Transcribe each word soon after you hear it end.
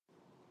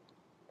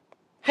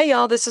Hey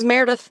y'all, this is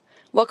Meredith.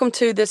 Welcome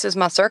to This Is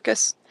My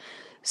Circus.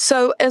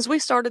 So as we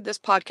started this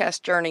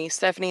podcast journey,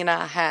 Stephanie and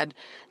I had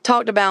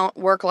talked about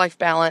work-life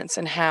balance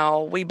and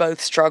how we both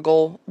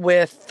struggle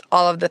with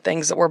all of the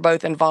things that we're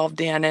both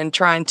involved in and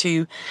trying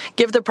to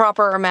give the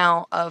proper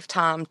amount of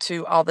time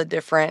to all the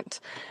different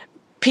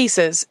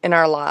pieces in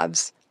our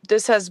lives.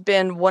 This has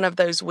been one of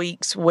those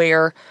weeks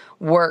where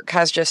work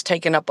has just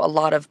taken up a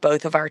lot of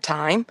both of our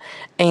time,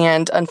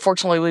 and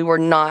unfortunately we were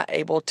not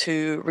able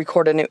to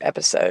record a new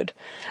episode.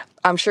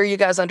 I'm sure you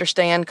guys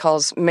understand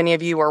because many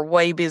of you are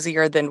way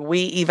busier than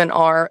we even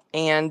are.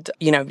 And,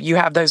 you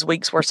have those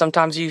weeks where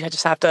sometimes you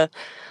just have to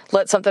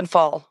let something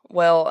fall.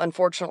 Well,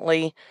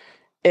 unfortunately,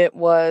 it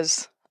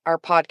was our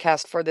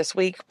podcast for this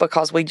week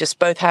because we just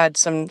both had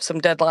some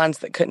deadlines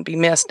that couldn't be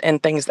missed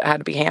and things that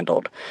had to be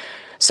handled.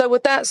 So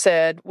with that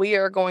said, we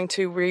are going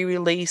to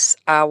re-release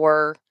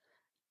our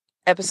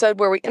episode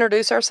where we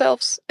introduce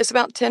ourselves. It's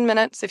about 10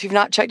 minutes. If you've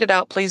not checked it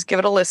out, please give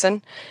it a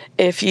listen.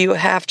 If you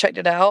have checked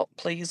it out,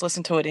 please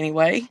listen to it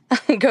anyway.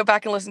 Go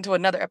back and listen to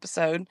another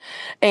episode.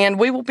 And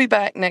we will be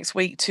back next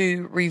week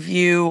to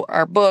review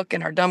our book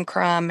and our dumb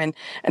crime and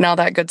all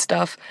that good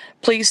stuff.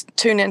 Please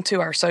tune into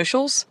our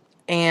socials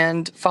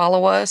and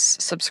follow us,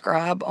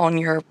 subscribe on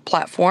your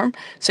platform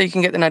so you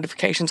can get the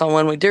notifications on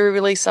when we do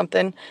release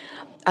something.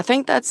 I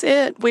think that's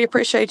it. We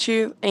appreciate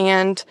you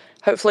and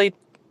hopefully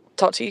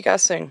talk to you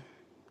guys soon.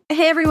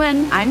 Hey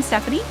everyone, I'm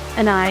Stephanie.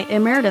 And I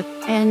am Meredith.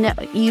 And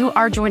you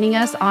are joining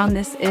us on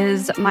This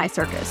Is My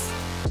Circus.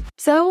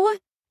 So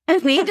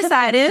we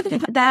decided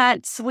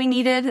that we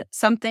needed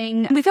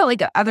something. We felt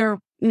like other,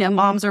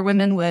 moms or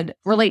women would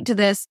relate to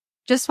this.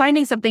 Just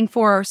finding something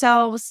for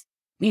ourselves,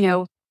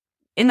 in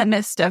the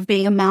midst of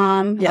being a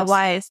mom, a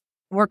wife,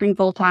 working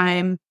full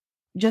time,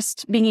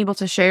 just being able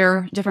to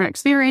share different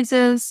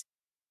experiences.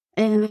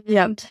 And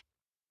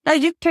No,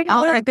 you take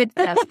all that good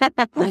stuff.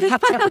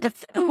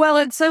 Well,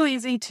 it's so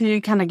easy to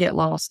kind of get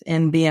lost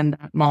in being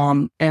that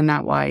mom and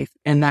that wife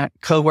and that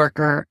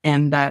coworker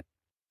and that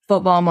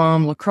football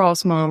mom,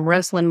 lacrosse mom,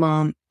 wrestling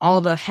mom,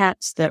 all the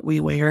hats that we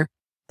wear,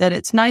 that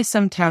it's nice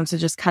sometimes to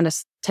just kind of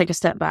take a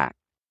step back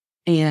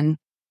and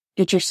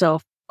get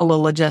yourself a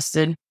little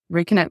adjusted,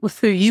 reconnect with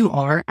who you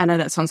are. I know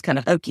that sounds kind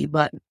of hokey,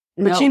 but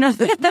No. to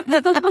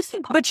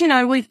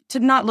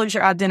not lose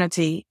your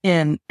identity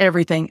in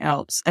everything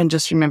else and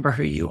just remember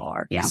who you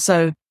are. Yeah.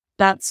 So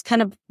that's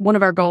kind of one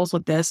of our goals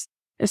with this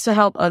is to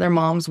help other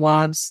moms,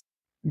 wives,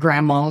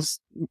 grandmas,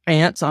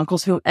 aunts,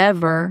 uncles,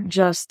 whoever,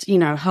 just,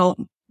 help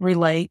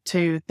relate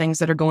to things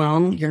that are going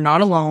on. You're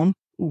not alone.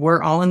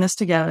 We're all in this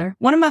together.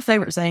 One of my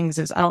favorite sayings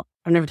is, I've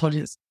never told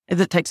you this, is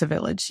it takes a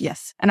village.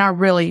 Yes. And I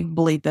really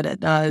believe that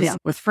it does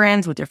with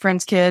friends, with your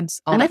friends'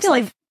 kids. And I feel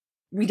like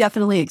we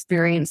definitely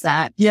experience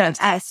that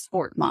as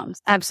sport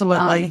moms.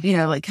 Absolutely.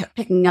 Like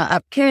picking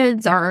up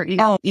kids or,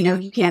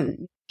 you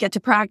can't get to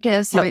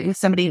practice. Having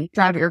somebody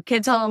drive your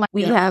kids home.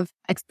 We have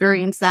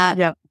experienced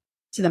that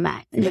to the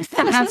max.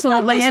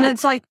 Absolutely. And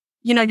it's like,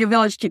 your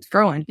village keeps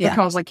growing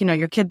because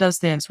your kid does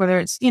this, whether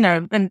it's,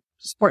 and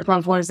sports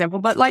mom's one example,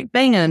 but like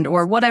band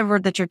or whatever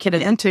that your kid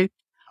is into,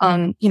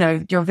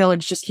 your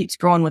village just keeps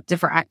growing with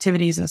different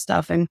activities and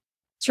stuff. And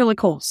it's really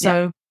cool.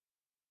 So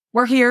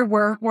we're here.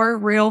 We're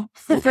real.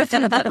 You're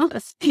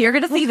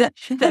going to see the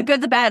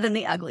good, the bad, and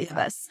the ugly of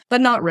us.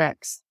 But not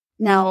Rex.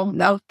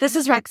 No. This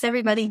is Rex,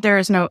 everybody. There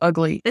is no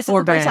ugly This is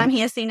or the first bad. time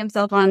he has seen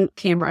himself on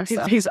camera.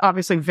 So. He's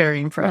obviously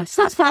very impressed.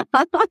 So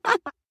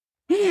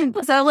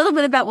a little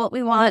bit about what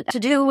we want to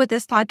do with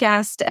this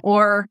podcast,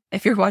 or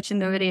if you're watching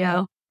the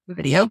video,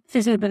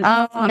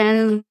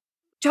 and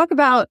talk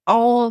about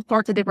all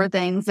sorts of different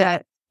things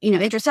that,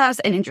 interest us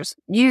and interest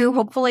you,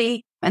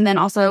 hopefully. And then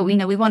also, we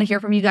want to hear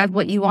from you guys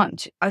what you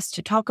want us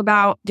to talk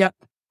about. Yep.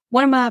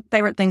 One of my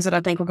favorite things that I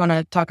think we're going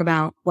to talk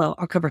about, well,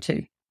 I'll cover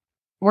two.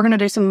 We're going to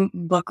do some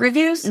book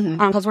reviews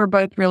because we're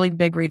both really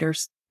big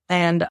readers.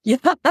 And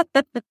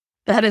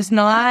that is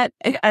not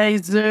a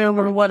Zoom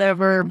or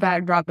whatever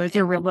backdrop. It's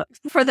your real books.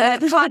 For the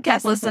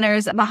podcast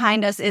listeners,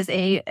 behind us is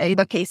a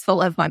bookcase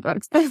full of my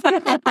books.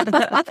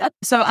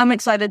 So I'm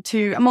excited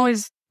I'm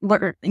always,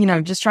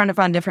 just trying to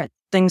find different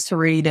things to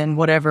read and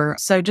whatever.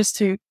 So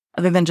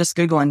other than just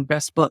Googling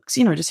best books,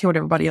 just hear what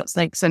everybody else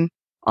thinks. And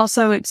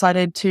also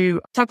excited to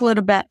talk a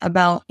little bit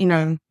about,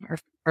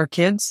 our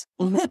kids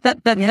and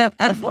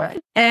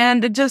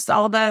just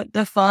all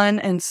the fun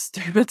and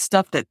stupid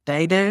stuff that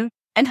they do.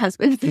 And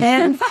husbands.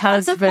 And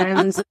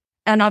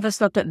all the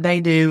stuff that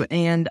they do.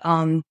 And,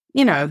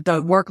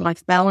 the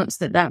work-life balance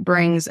that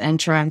brings and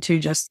trying to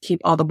just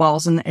keep all the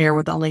balls in the air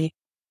with only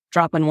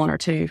dropping one or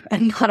two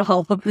and not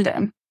all of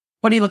them.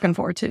 What are you looking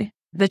forward to?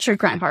 The true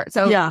crime part.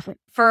 So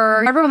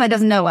for everyone that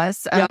doesn't know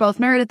us, both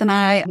Meredith and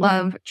I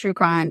love true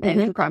crime and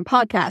true crime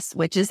podcasts,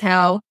 which is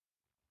how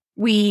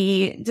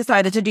we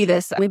decided to do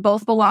this. We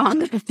both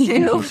belong to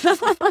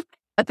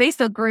a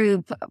Facebook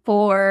group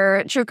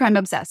for True Crime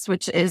Obsessed,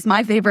 which is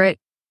my favorite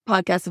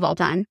podcast of all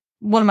time.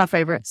 One of my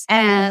favorites.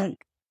 And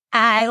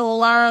I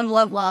love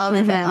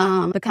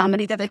the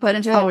comedy that they put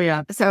into it. Oh,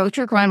 yeah. So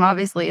true crime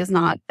obviously is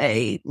not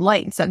a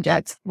light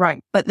subject,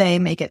 Right. but they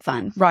make it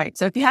fun. Right.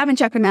 So if you haven't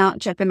checked them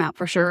out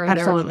for sure.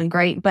 Absolutely. They're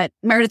great. But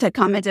Meredith had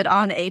commented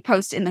on a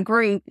post in the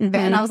group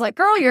and I was like,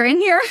 girl, you're in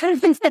here.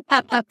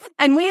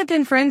 And we had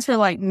been friends for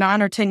like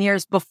 9 or 10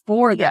 years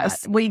before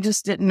Yes. that. We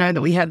just didn't know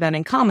that we had that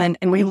in common,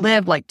 and we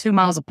lived like 2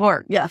 miles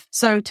apart. Yeah.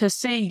 So to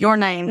see your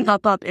name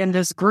pop up in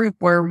this group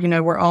where,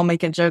 we're all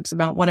making jokes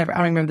about whatever, I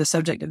don't remember the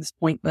subject at this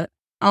point, but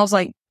I was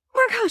like,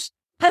 oh my gosh,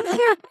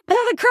 another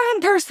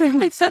crime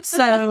person.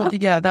 So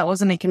yeah, that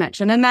was a neat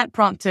connection. And that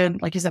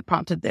prompted, like you said,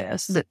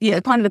 this.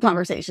 It prompted the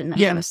conversation.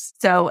 Yes.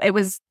 So it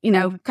was,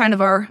 kind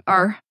of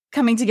our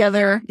coming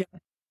together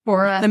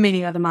for The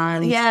meeting of the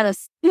minds.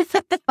 Yes.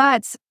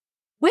 But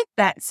with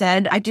that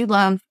said, I do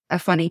love a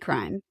funny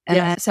crime.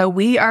 Yes. So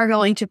we are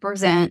going to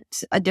present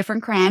a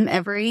different crime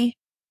every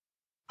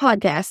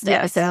podcast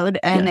episode.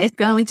 And it's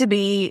going to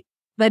be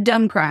the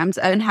dumb crimes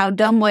and how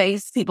dumb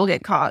ways people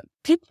get caught.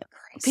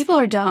 People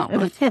are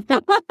dumb.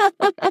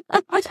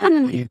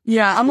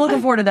 Yeah, I'm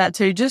looking forward to that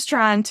too. Just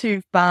trying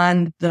to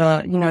find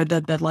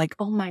the like,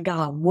 oh my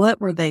God,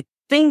 what were they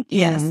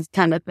thinking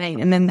kind of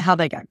thing. And then how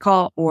they got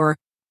caught or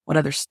what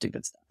other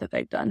stupid stuff that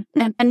they've done.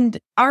 And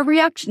our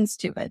reactions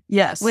to it.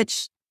 Yes.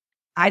 Which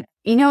what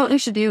we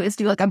should do is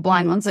do like a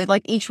blind one. So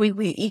like each week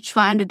we each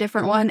find a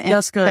different one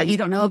That's good. that you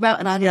don't know about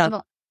and I don't know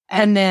about.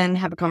 And then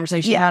have a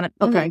conversation about it.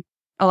 Okay.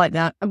 I like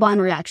that. A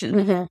blind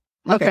reaction.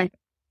 Okay.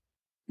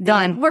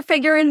 Done. We're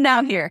figuring it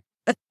out here.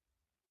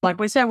 Like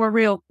we said, we're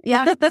real.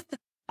 Yeah.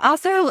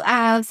 Also,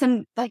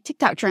 some like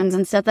TikTok trends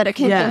and stuff that our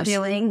kids are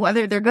doing,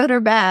 whether they're good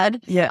or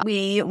bad. Yeah.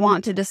 We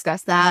want to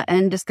discuss that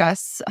and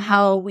discuss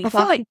how we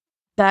feel like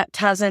that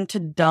ties into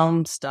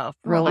dumb stuff,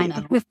 really. I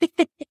know.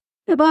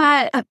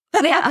 But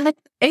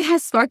it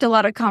has sparked a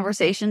lot of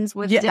conversations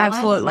with Dylan,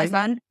 absolutely. my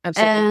son.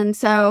 Absolutely. And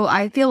so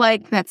I feel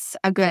like that's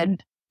a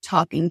good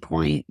talking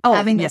point,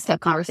 having these tough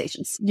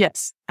conversations.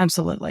 Yes,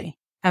 absolutely.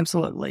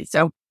 Absolutely.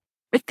 So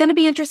it's going to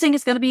be interesting.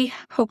 It's going to be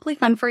hopefully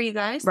fun for you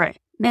guys. Right.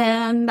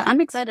 And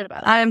I'm excited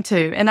about it. I am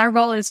too. And our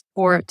goal is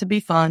for it to be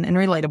fun and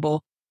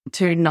relatable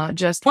to not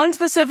just one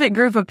specific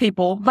group of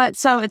people, but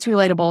so it's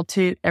relatable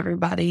to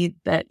everybody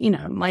that,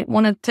 might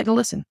want to take a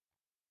listen.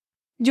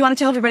 Do you want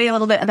to tell everybody a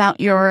little bit about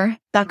your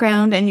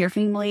background and your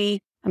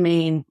family? I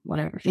mean,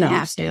 whatever.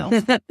 No, still.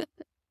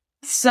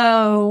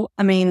 So,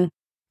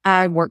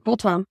 I work full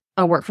time.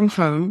 I work from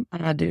home.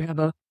 And I do have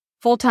a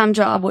full-time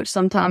job, which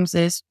sometimes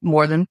is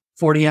more than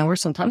 40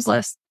 hours, sometimes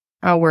less.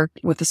 I work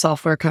with a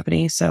software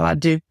company, so I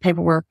do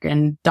paperwork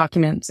and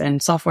documents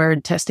and software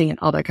and testing and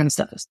all that kind of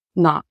stuff. It's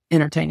not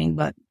entertaining,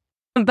 but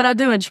I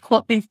do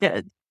enjoy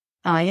it.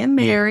 I am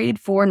married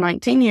for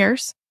 19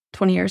 years,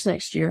 20 years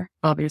next year.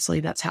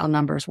 Obviously, that's how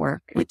numbers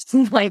work. It's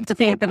like to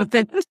think of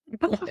it.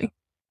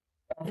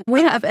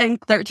 We have a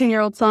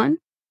 13-year-old son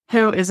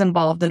who is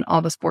involved in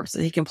all the sports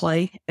that he can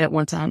play at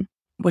one time,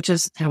 which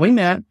is how we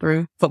met,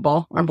 through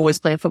football. Our boys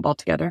played football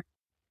together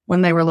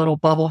when they were little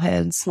bubble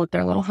heads with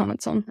their little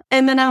helmets on.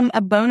 And then I'm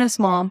a bonus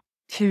mom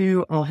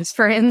to all his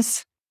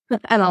friends,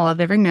 and I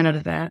love every minute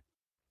of that.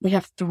 We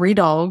have 3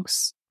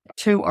 dogs.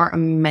 2 are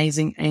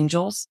amazing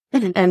angels,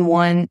 and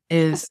 1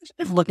 is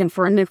looking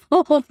for a new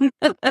home.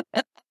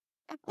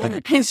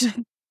 He's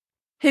going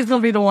to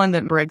be the one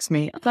that breaks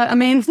me. But,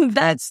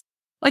 that's,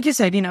 like you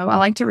said, I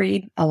like to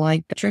read. I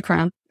like true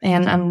crime,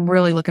 and I'm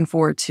really looking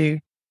forward to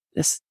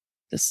this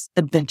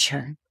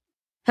adventure.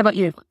 How about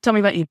you? Tell me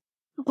about you.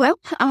 Well,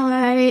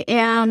 I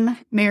am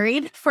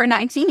married for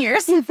 19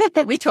 years.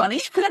 We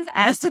 20.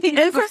 As to be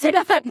crazy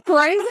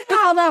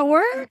how that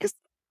works.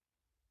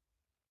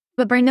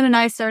 But Brandon and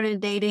I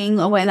started dating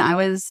when I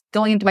was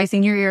going into my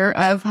senior year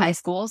of high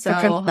school. So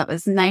that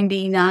was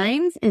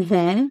 99. And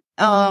then,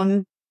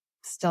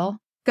 still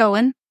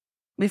going.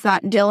 We've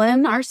got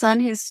Dylan, our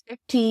son, who's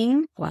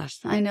 15. Gosh,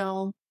 I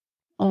know.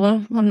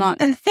 Oh, I'm not.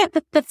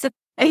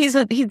 He's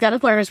got a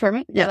learner's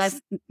permit. Yes.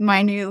 That's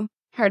my new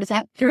heart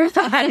attack.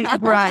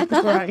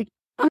 Right.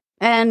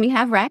 And we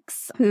have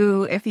Rex,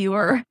 who, if you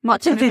were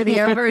watching the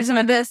video version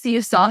of this,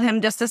 you saw him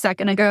just a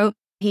second ago.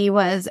 He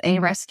was a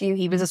rescue.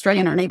 He was a stray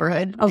in our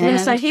neighborhood. I was going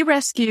to say, he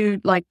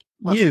rescued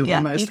you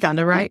almost, kind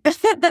of, right?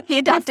 He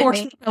adopted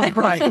me.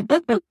 Right.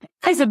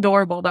 He's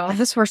adorable, though. This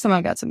is the first time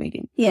I got to meet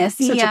him. Yes.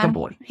 Such a good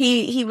boy.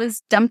 He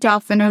was dumped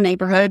off in our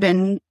neighborhood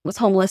and was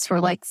homeless for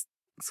 6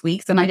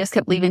 weeks. And I just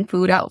kept leaving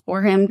food out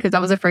for him because I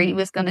was afraid he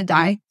was going to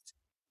die.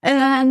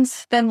 And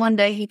then one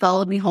day he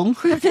followed me home.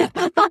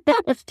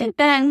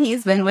 And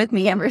he's been with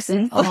me ever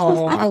since.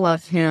 Oh, I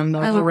love him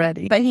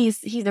already. But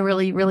he's a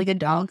really, really good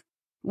dog.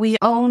 We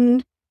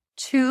own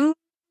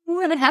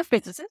 2.5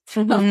 businesses.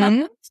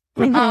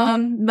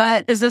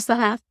 But Is this the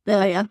half?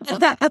 yeah.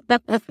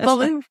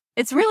 Well,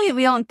 it's really,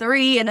 we own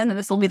 3, and then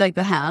this will be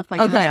the half.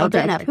 Okay.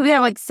 We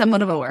have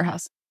somewhat of a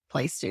warehouse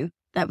place too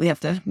that we have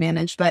to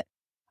manage. But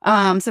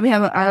so we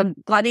have a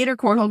Gladiator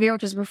Cornhole Gear,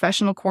 which is a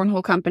professional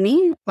cornhole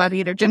company.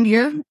 Gladiator Gym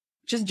Gear,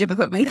 which is gym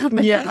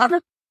equipment. Yeah.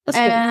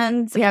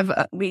 And we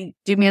have we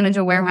do manage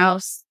a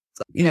warehouse,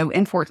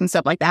 imports and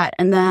stuff like that.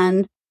 And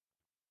then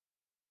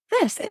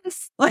this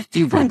is what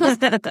you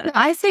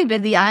I stay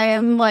busy. I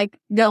am like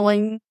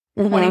going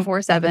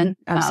 24/7.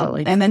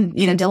 Absolutely. And then,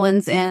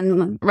 Dylan's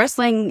in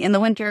wrestling in the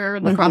winter,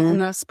 lacrosse in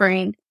the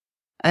spring.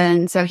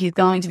 And so he's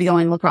going to be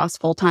going lacrosse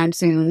full time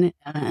soon.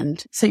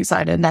 And So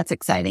excited. that's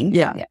exciting.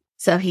 Yeah.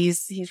 So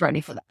he's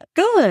ready for that.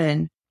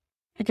 Good.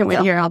 I can't wait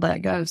to hear how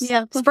that goes.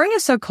 Yeah. Spring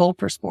is so cold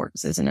for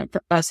sports, isn't it?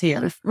 For us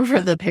here.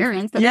 For the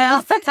parents.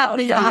 Yeah. That's how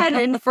it is.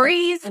 And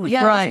freeze.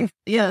 Yeah. Right.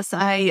 Yes.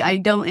 I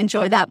don't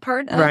enjoy that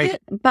part of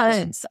it,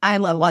 but I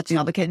love watching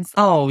all the kids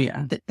Oh,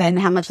 yeah. and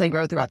how much they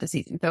grow throughout the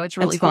season. So it's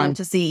really It's fun. fun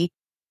to see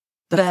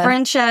The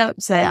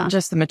friendships and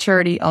just the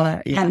maturity, all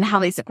that. Yeah. and how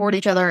they support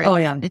each other. Oh,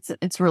 yeah.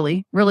 It's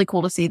really, really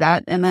cool to see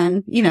that. And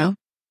then,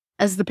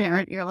 as the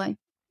parent, you're like,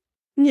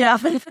 Yeah.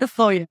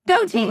 Oh, yeah.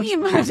 go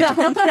team.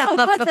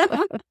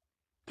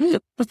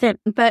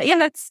 But yeah,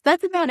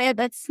 that's about it.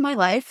 That's my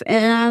life.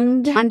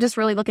 And I'm just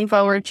really looking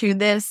forward to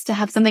this, to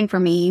have something for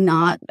me,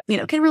 not,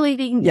 kid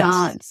relating, Yes.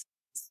 not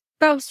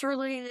spouse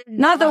related,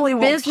 Not that we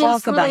won't business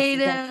talk about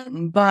related,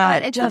 it,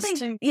 but it's just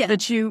something- yeah.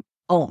 that you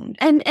owned.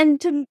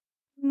 and to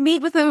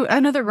meet with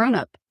another grown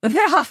up.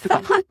 Yeah.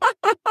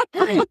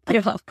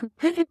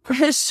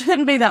 It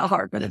shouldn't be that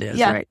hard, but it is.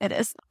 Yeah, Right. it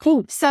is.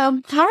 Cool. So,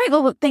 all right.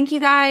 Well, thank you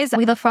guys.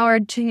 We look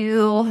forward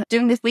to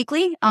doing this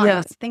weekly.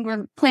 Yes. I think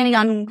we're planning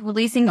on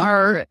releasing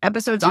our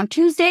episodes on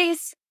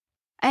Tuesdays.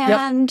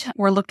 And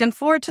We're looking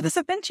forward to this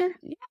adventure.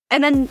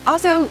 and then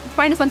also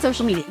find us on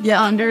social media.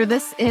 Yeah. Under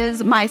This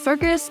Is My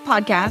Circus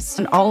podcast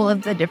and all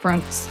of the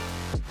different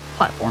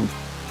platforms.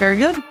 Very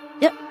good.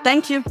 Yep.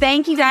 Thank you.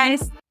 Thank you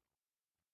guys.